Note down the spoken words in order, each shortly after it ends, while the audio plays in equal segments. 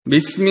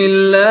بسم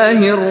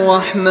الله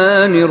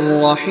الرحمن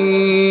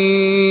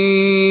الرحيم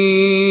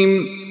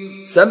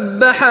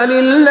سبح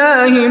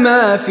لله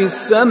ما في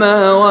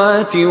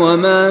السماوات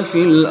وما في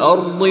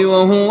الأرض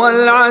وهو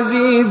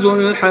العزيز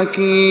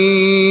الحكيم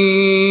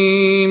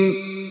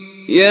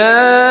يا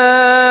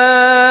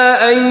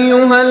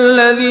أيها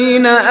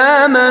الذين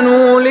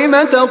آمنوا لم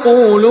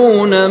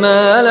تقولون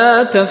ما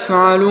لا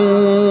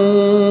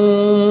تفعلون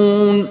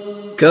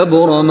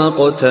كبر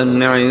مقتا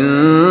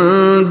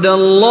عند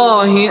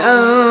الله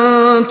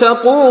أن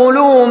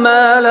تقولوا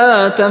ما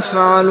لا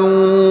تفعلون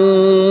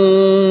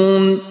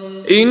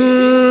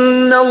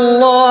إن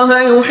الله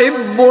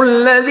يحب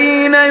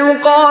الذين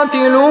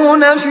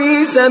يقاتلون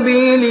في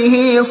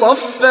سبيله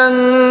صفا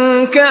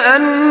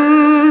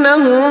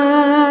كأنهم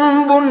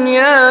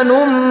بنيان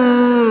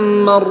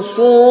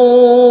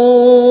مرصوص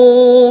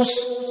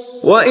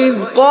وإذ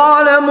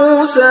قال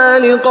موسى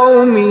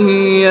لقومه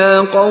يا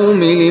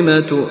قوم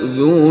لم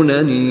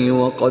تؤذونني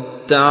وقد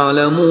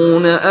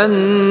تعلمون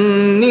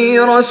أني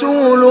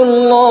رسول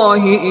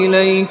الله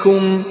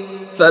إليكم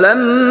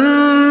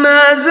فلما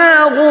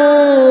زاغوا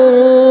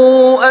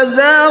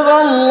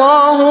أزاغ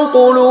الله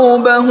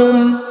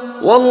قلوبهم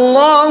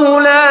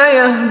والله لا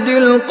يهدي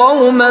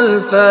القوم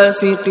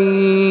الفاسقين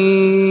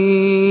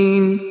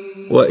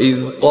وإذ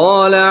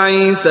قال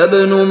عيسى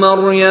ابن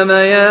مريم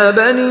يا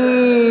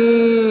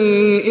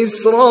بني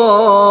إسرائيل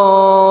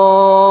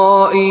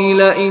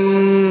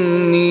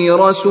إني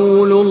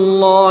رسول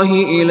الله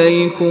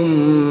إليكم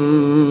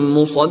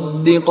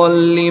مصدقا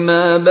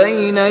لما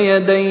بين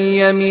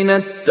يدي من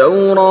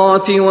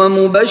التوراة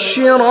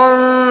ومبشرا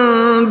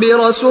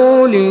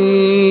برسول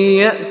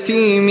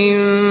يأتي من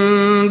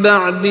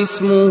بعد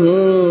اسمه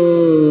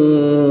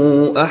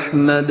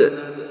أحمد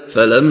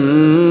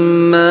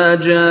فلما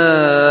جاءهم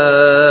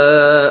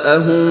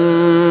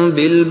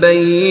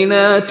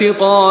بالبينات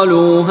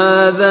قالوا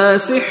هذا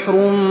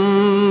سحر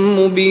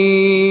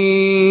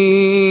مبين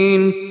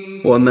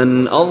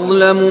ومن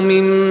أظلم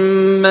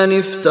ممن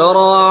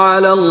افترى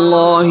على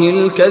الله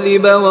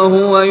الكذب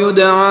وهو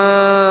يدعى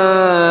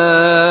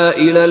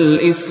إلى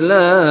الإسلام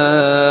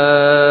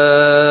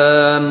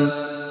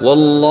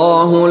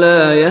والله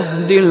لا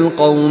يهدي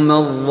القوم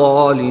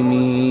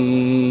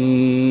الظالمين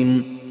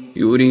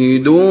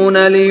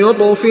يريدون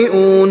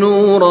ليطفئوا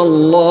نور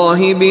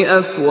الله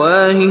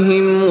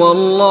بأفواههم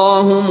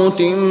والله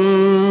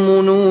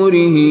متم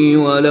نوره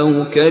ولو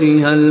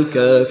كره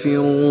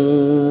الكافرون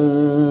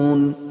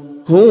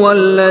هو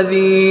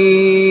الذي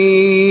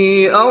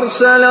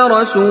أرسل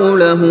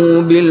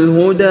رسوله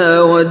بالهدى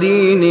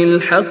ودين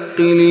الحق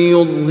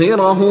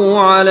ليظهره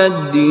على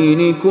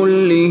الدين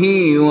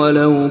كله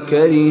ولو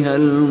كره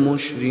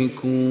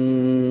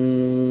المشركون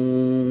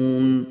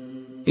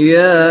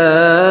يا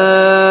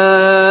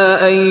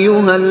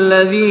أيها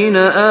الذين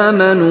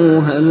آمنوا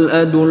هل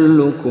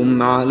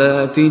أدلكم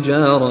على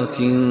تجارة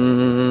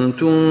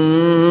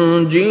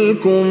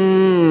تنجيكم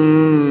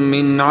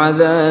من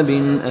عذاب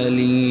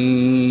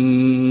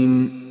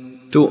أليم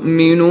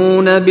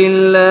تؤمنون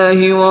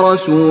بالله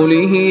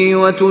ورسوله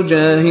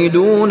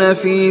وتجاهدون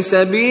في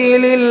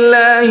سبيل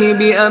الله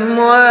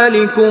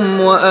بأموالكم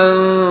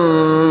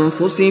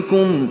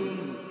وأنفسكم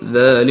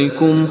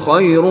ذلكم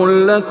خير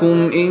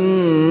لكم إن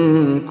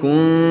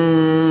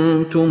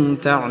كنتم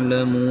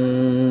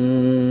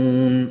تعلمون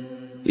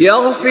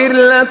يغفر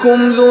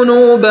لكم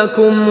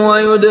ذنوبكم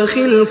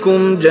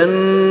ويدخلكم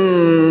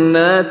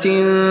جنات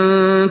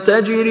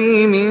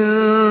تجري من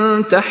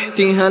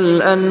تحتها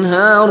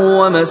الأنهار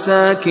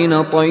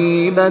ومساكن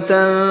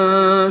طيبة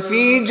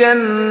في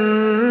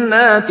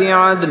جنات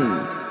عدن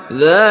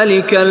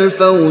ذلك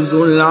الفوز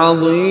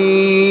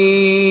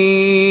العظيم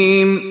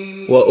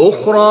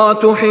وأخرى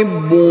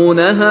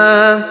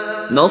تحبونها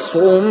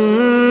نصر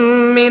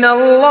من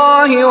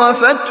الله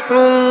وفتح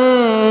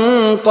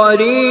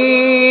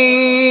قريب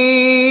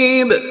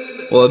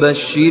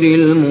وبشر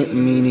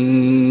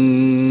المؤمنين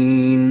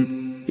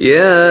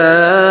يا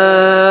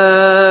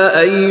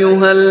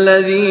أيها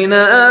الذين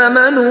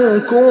آمنوا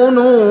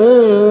كونوا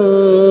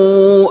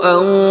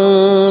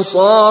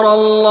أنصار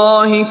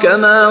الله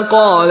كما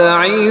قال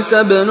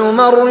عيسى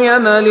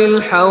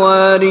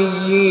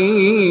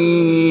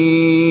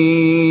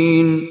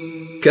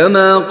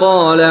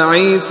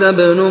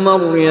ابن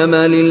مريم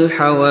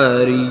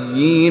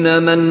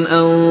للحواريين من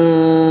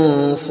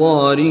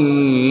أنصاري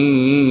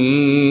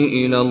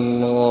إلى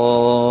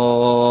الله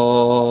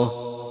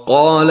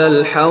قال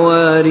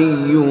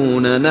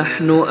الحواريون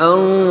نحن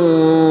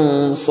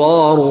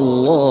أنصار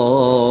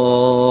الله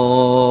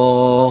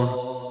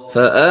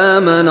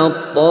فآمنت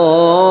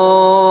طائفة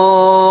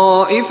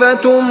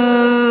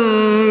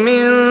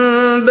من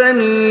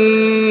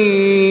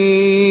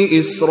بني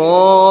إسرائيل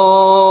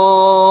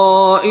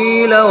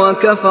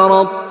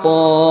وكفرت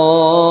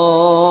طائفة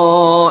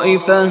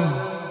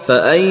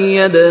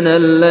فأيدنا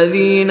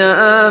الذين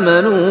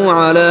آمنوا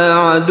على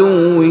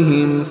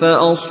عدوهم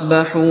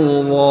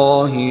فأصبحوا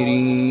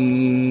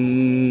ظاهرين